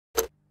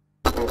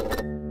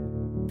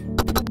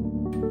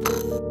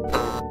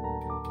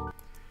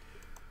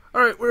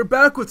Alright, we're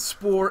back with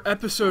Spore,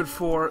 episode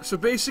 4. So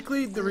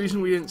basically, the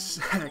reason we didn't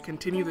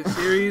continue the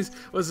series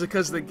was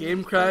because the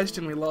game crashed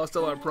and we lost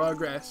all our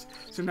progress.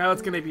 So now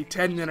it's going to be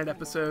 10-minute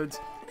episodes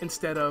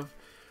instead of,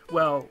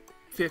 well,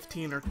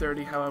 15 or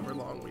 30, however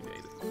long we made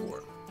it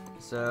before.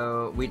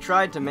 So, we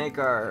tried to make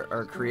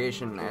our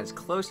creation as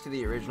close to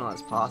the original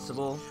as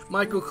possible.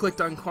 Michael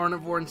clicked on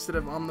carnivore instead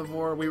of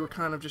omnivore. We were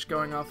kind of just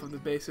going off of the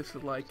basis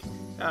of like,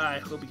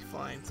 he'll be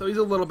fine. So he's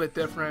a little bit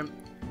different.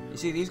 You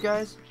see these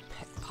guys?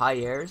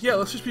 Pierres? Yeah,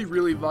 let's just be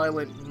really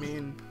violent and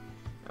mean.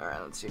 Alright,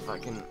 let's see if I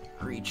can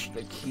reach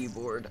the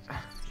keyboard.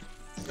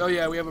 Oh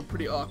yeah, we have a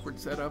pretty awkward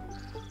setup.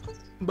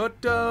 But,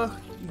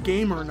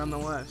 gamer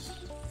nonetheless.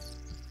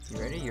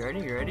 You ready? You ready?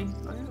 You ready?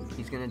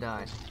 He's gonna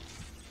die.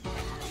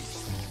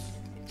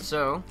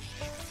 So,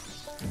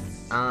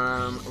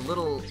 a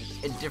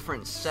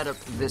different setup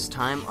this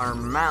time. Our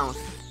mouth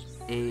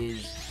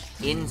is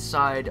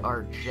inside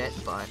our jet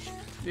butt.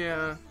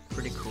 Yeah.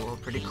 Pretty cool,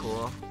 pretty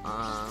cool.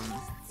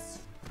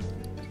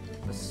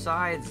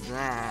 Besides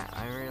that,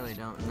 I really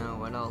don't know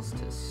what else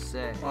to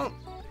say. Well,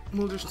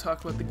 we'll just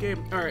talk about the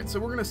game. Alright, so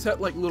we're gonna set,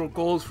 like, little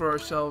goals for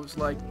ourselves,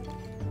 like,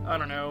 I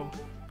don't know,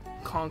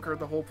 conquer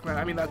the whole planet.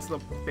 I mean, that's the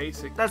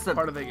basic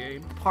part of the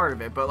game. Part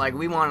of it, but, like,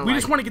 we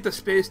just want to get the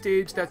space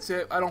stage, that's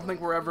it. I don't think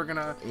we're ever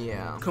gonna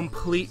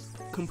complete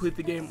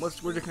the game. We're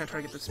just gonna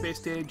try to get the space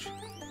stage,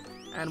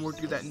 and we'll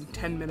do that in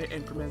 10-minute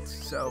increments,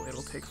 so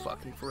it'll take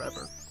fucking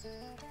forever.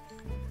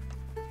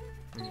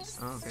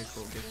 Oh, okay,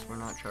 cool. Guess we're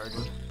not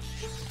charging.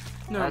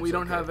 No, that's we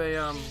don't have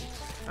a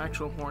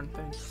actual horn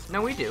thing.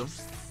 No, we do.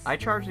 I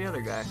charged the other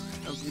guy.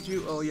 Oh, did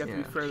you? Oh, you have to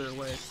be further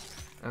away.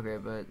 Okay,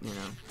 but, you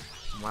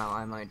know, wow,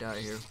 I might die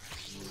here.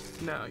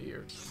 No,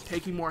 you're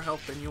taking more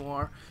health than you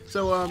are.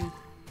 So,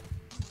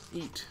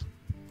 eat.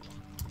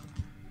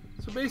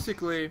 So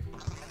basically,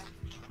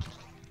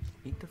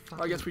 eat the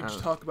fuck. I guess we just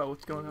talk about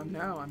what's going on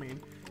now. I mean,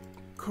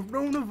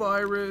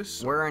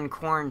 coronavirus. We're in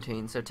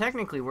quarantine, so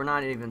technically we're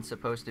not even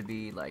supposed to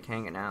be, like,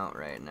 hanging out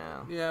right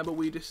now. Yeah, but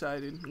we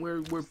decided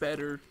we're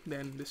better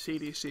than the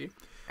CDC.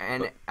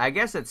 And I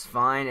guess it's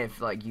fine if,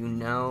 like, you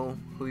know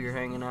who you're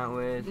hanging out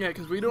with. Yeah,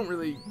 because we don't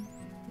really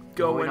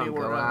go anywhere else.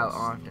 We don't go out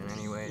often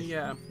anyway.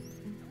 Yeah.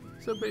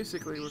 So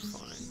basically we're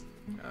fine.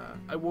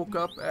 I woke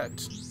up at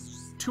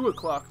 2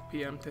 o'clock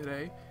p.m.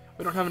 today.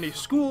 We don't have any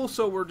school,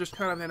 so we're just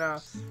kind of in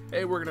a,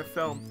 hey, we're going to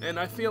film. And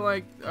I feel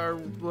like our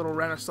little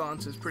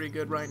renaissance is pretty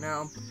good right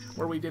now,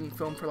 where we didn't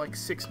film for like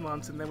 6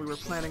 months, and then we were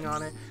planning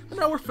on it. But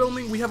now we're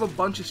filming. We have a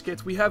bunch of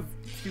skits. We have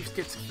a few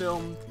skits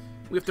filmed.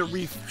 We have to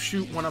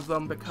reshoot one of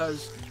them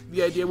because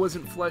the idea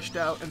wasn't fleshed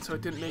out, and so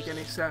it didn't make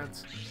any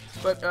sense.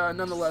 But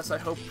nonetheless, we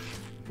hope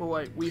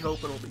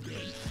it'll be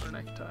good for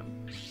next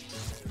time.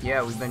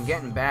 Yeah, we've been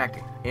getting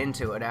back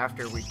into it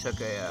after we took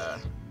a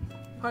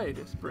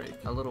hiatus break.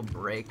 A little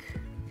break.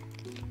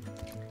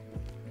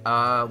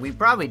 We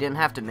probably didn't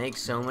have to make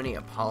so many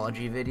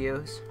apology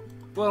videos.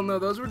 Well, no,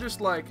 those were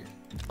just like,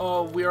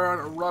 oh, we are on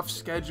a rough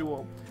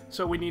schedule,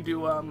 so we need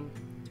to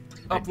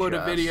upload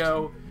a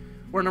video.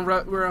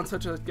 We're on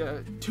such a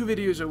 2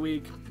 videos a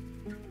week.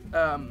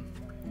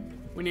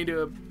 We need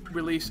to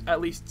release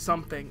at least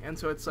something, and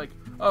so it's like,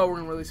 oh, we're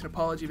gonna release an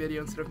apology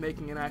video instead of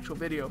making an actual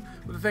video.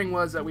 But the thing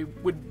was that we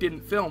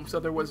didn't film, so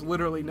there was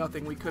literally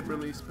nothing we could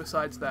release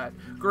besides that.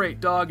 Great,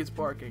 dog is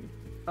barking.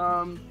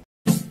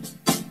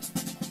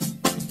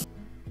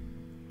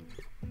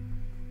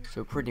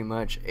 So pretty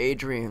much,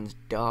 Adrian's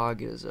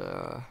dog is,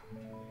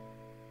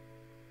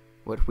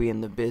 what we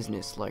in the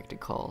business like to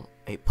call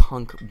a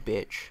punk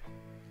bitch.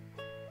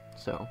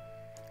 So,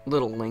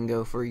 little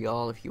lingo for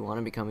y'all if you want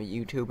to become a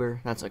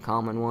YouTuber. That's a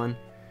common one.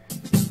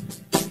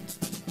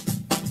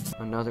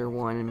 Another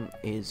one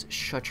is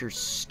shut your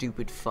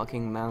stupid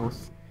fucking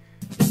mouth.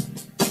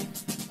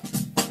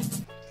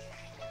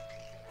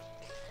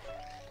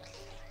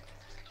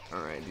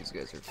 Alright, these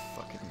guys are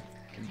fucking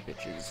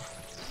bitches.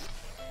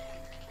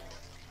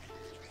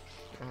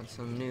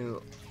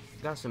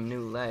 Got some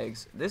new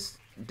legs. This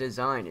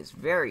design is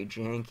very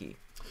janky.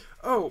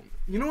 Oh,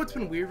 you know what's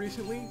been weird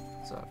recently?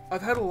 What's up?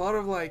 I've had a lot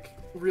of, like,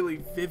 really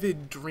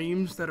vivid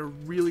dreams that are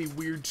really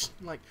weird,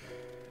 like,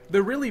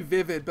 they're really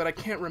vivid, but I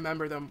can't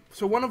remember them.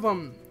 So one of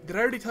them, did I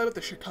already tell you about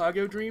the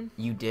Chicago dream?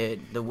 You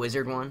did. The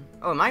wizard one?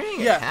 Oh, am I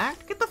being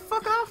attacked? Get the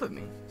fuck off of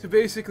me. So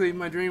basically,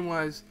 my dream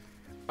was,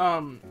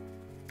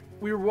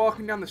 we were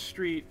walking down the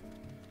street,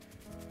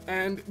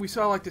 and we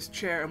saw, like, this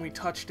chair, and we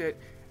touched it,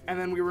 and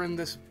then we were in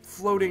this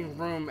floating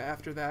room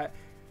after that,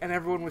 and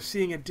everyone was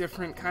seeing a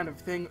different kind of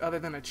thing other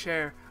than a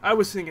chair. I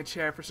was seeing a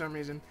chair for some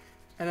reason,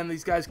 and then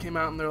these guys came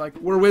out, and they're like,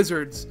 we're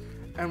wizards,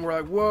 and we're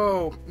like,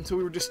 whoa, and so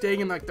we were just staying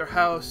in, like, their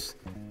house,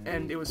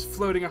 and it was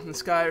floating up in the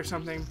sky or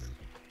something,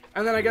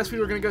 and then I guess we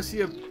were gonna go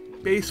see a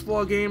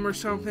baseball game or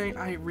something.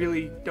 I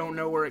really don't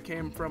know where it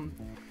came from,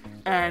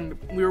 and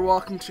we were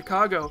walking to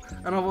Chicago,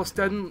 and all of a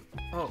sudden,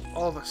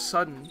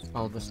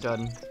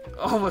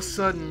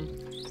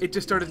 it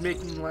just started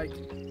making, like,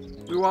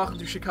 we were walking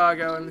through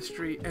Chicago in the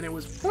street, and it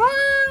was,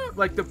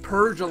 like the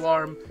purge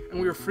alarm, and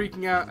we were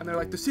freaking out. And they're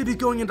like, the city's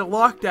going into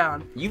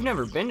lockdown. You've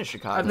never been to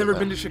Chicago. I've never though.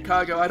 been to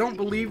Chicago. I don't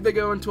believe they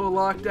go into a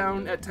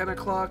lockdown at 10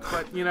 o'clock,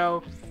 but you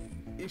know,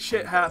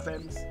 shit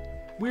happens.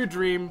 Weird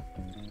dream.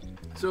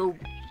 So,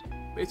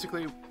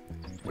 basically,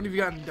 what have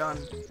you gotten done?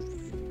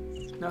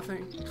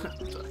 Nothing?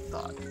 That's what I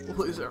thought.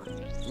 Loser.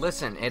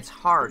 Listen, it's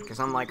hard because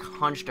I'm like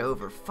hunched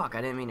over. Fuck,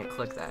 I didn't mean to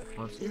click that.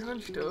 Whoops. You're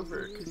hunched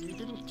over because you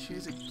didn't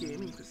choose a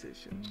gaming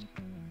position.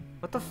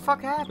 What the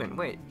fuck happened?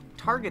 Wait,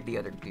 target the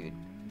other dude.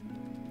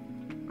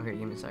 Okay,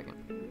 give me a second.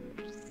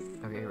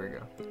 Okay, here we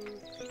go.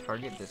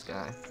 Target this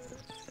guy.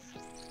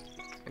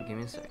 Okay, give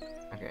me a second.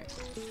 Okay.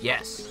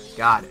 Yes,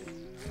 got it.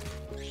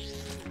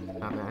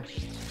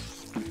 Okay.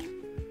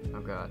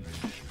 Oh god.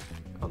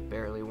 I'll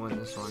barely win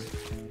this one.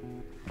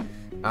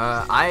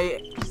 Oh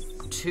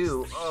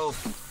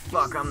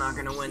fuck, I'm not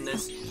gonna win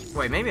this.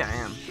 Wait, maybe I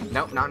am.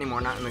 Nope, not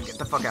anymore, not anymore. Get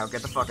the fuck out,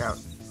 get the fuck out.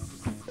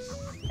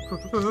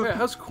 Yeah,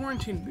 how's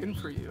quarantine been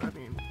for you? I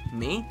mean...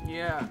 Me?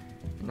 Yeah.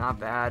 Not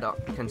bad,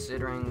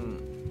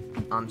 considering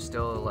I'm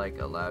still,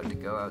 like, allowed to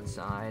go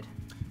outside.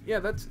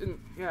 Yeah,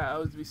 I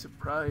would be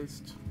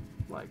surprised.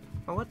 Like...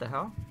 Oh, what the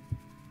hell?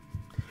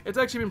 It's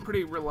actually been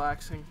pretty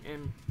relaxing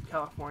in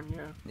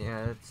California.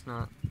 Yeah, it's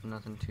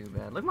nothing too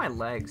bad. Look at my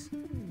legs.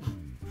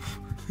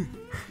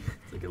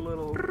 It's like a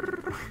little...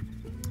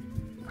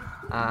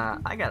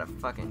 I gotta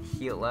fucking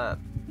heal up.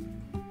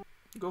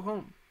 Go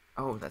home.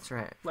 Oh, that's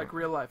right. Like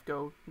real life,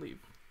 go, leave.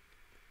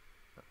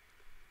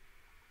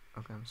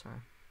 Okay, I'm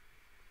sorry.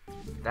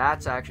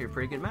 That's actually a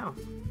pretty good mouth.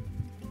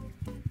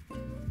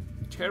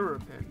 Terror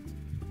pin.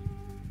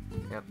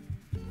 Yep.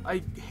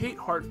 I hate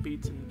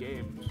heartbeats in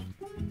games.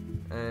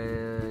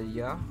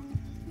 Yeah.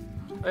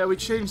 Yeah, we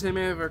changed the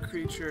name of our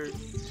creature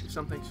to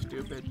something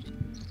stupid.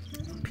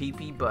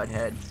 Pee-pee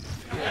butthead.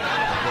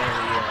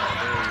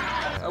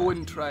 Yeah. I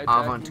wouldn't try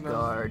attacking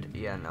avant-garde.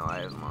 Yeah, no,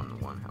 I am on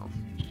 1 health.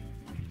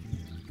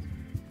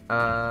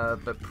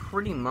 But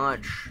pretty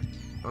much,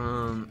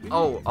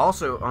 oh,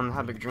 also on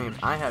How Big Dreams,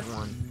 I had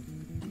one.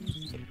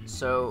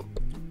 So,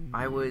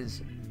 I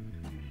was,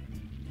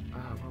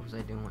 what was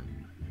I doing?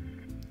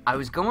 I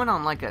was going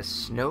on like a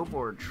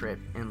snowboard trip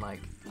in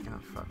like, oh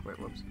fuck, wait,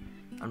 whoops.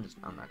 I'm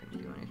not gonna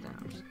do anything,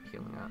 I'm just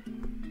healing up.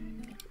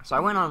 So I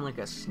went on like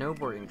a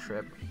snowboarding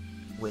trip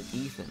with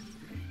Ethan.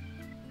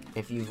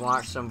 If you've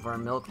watched some of our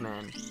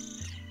Milkman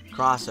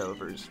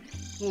crossovers.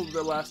 Well,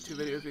 the last 2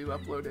 videos we've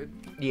uploaded.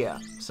 Yeah,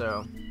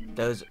 so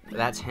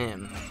that's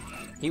him.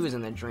 He was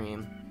in the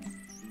dream.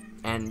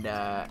 And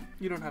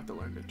you don't have to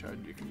learn to charge.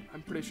 You can,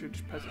 I'm pretty sure,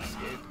 just press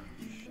escape.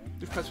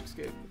 Just press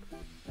escape.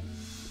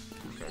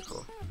 Okay,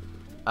 cool.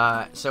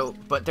 So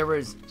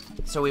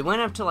we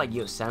went up to like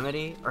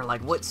Yosemite, or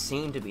like what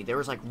seemed to be, there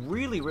was like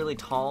really, really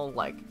tall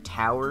like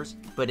towers,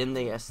 but in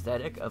the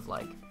aesthetic of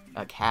like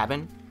a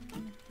cabin.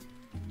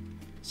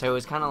 So it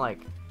was kind of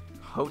like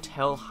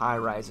hotel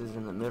high-rises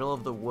in the middle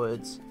of the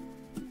woods,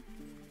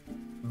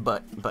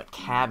 but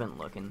cabin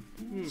looking.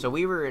 So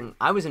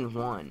I was in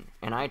one,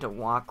 and I had to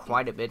walk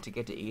quite a bit to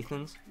get to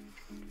Ethan's,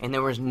 and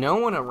there was no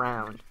one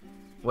around,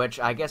 which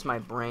I guess my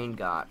brain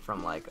got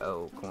from like,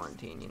 oh,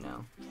 quarantine, you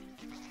know.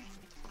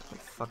 Like,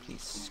 fuck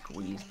these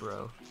squeeze,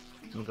 bro.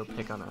 I'm gonna go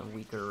pick on a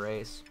weaker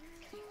race.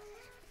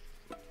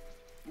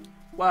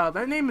 Wow,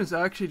 that name is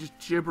actually just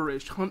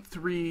gibberish. Hunt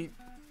 3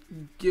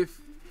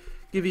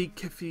 Givey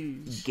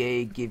Confused.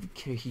 Gay, give,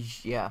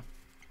 yeah.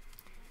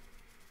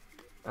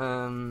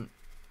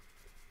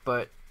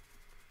 But,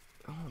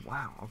 oh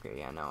wow, okay,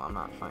 yeah, no, I'm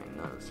not fighting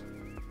those.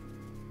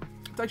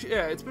 It's actually,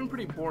 yeah, it's been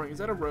pretty boring. Is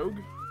that a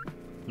rogue?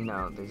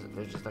 No,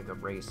 there's just like a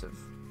race of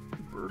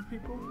Bird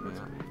people? That's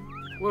yeah.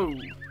 cool.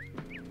 Whoa.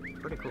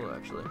 Pretty cool,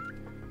 actually.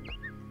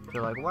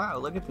 They're like, wow,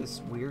 look at this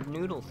weird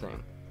noodle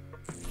thing.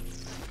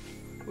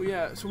 Well,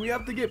 yeah, so we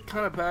have to get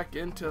kind of back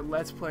into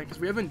Let's Play, because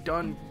we haven't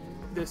done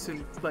this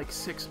in like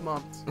 6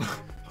 months.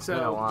 So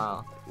been a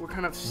while. We're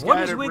kind of What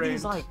is scatterbrained. with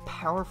these like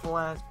powerful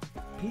ass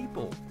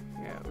people?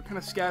 Yeah, we're kind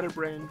of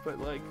scatterbrained,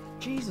 but like,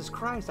 Jesus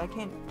Christ, I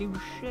can't do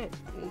shit.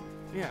 well,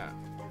 yeah.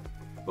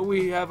 But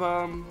we have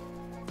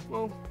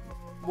well,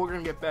 we're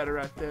gonna get better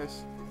at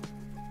this.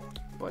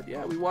 But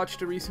yeah, we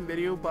watched a recent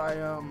video by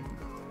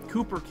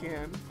Cooper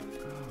Can.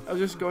 I was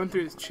just going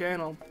through his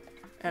channel,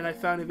 and I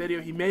found a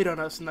video he made on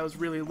us, and that was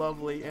really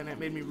lovely, and it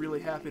made me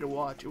really happy to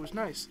watch. It was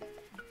nice.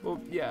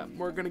 Well, yeah,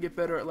 we're gonna get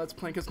better at Let's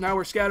Play, because now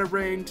we're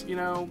scatterbrained, you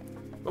know,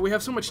 but we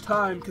have so much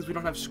time because we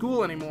don't have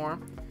school anymore.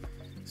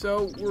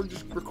 So we're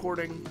just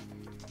recording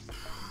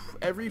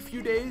every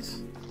few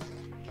days.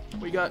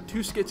 We got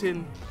 2 skits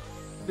in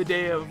the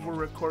day of we're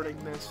recording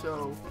this,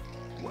 so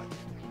what?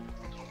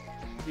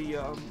 The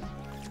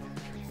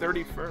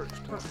 31st.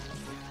 Huh.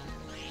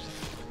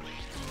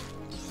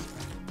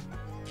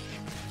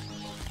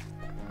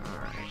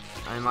 Alright.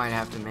 I might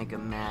have to make a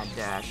mad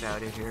dash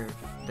out of here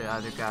if the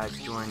other guys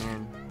join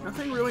in.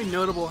 Nothing really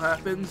notable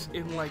happens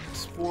in like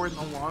Spore in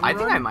the long run. I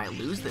think I might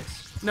lose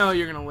this. No,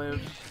 you're gonna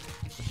live.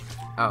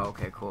 Oh,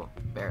 okay, cool.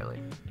 Barely.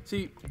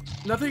 See,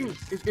 nothing.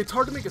 It's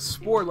hard to make a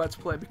Spore Let's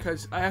Play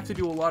because I have to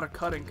do a lot of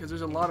cutting because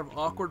there's a lot of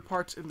awkward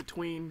parts in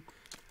between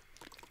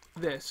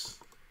this.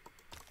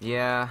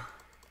 Yeah.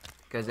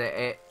 Because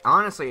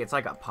honestly, it's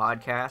like a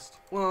podcast.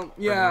 Well,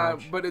 yeah,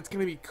 but it's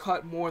going to be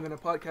cut more than a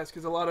podcast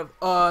because a lot of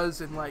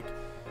us and, like,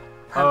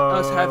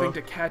 us having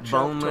to catch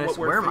up to what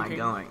we're Where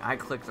thinking. am I going? I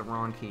clicked the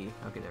wrong key.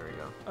 Okay, there we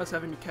go. Us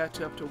having to catch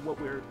up to what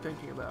we're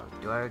thinking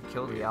about. Do I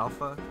kill the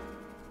alpha?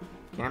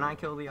 Can I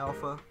kill the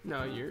alpha?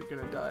 No, you're going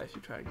to die if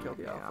you try and kill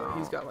the alpha.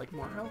 He's got, like,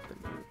 more health than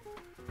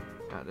you.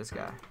 Oh, this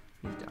guy.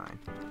 He's dying.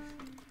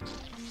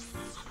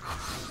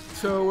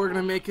 So we're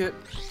going to make it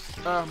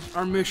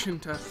our mission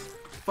to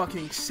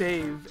fucking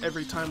save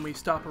every time we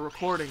stop a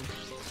recording,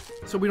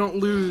 so we don't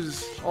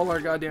lose all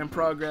our goddamn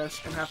progress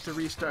and have to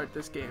restart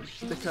this game.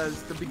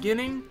 Because the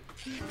beginning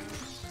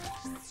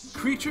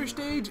creature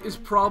stage is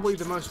probably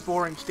the most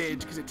boring stage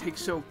because it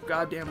takes so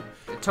goddamn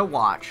to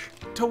watch.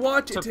 To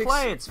watch, to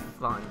play, it's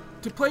fun.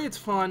 To play, it's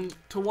fun.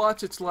 To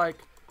watch, it's like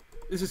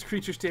this is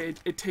creature stage.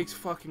 It takes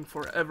fucking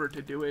forever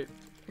to do it.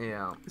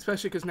 Yeah.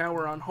 Especially because now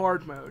we're on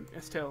hard mode.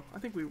 Still, I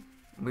think we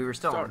were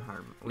still on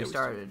hard. We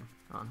started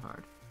on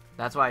hard.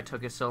 That's why it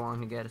took us so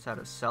long to get us out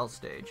of cell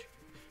stage.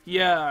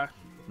 Yeah.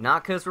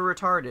 Not because we're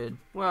retarded.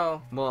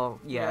 Well,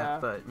 yeah,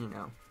 but, you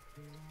know.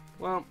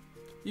 Well,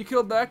 you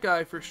killed that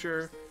guy for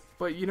sure.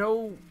 But you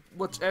know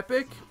what's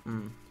epic?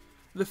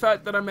 The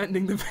fact that I'm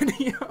ending the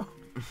video.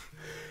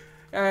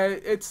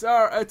 It's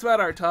about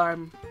our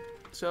time.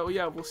 So,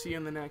 yeah, we'll see you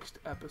in the next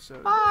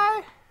episode.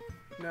 Bye!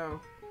 No.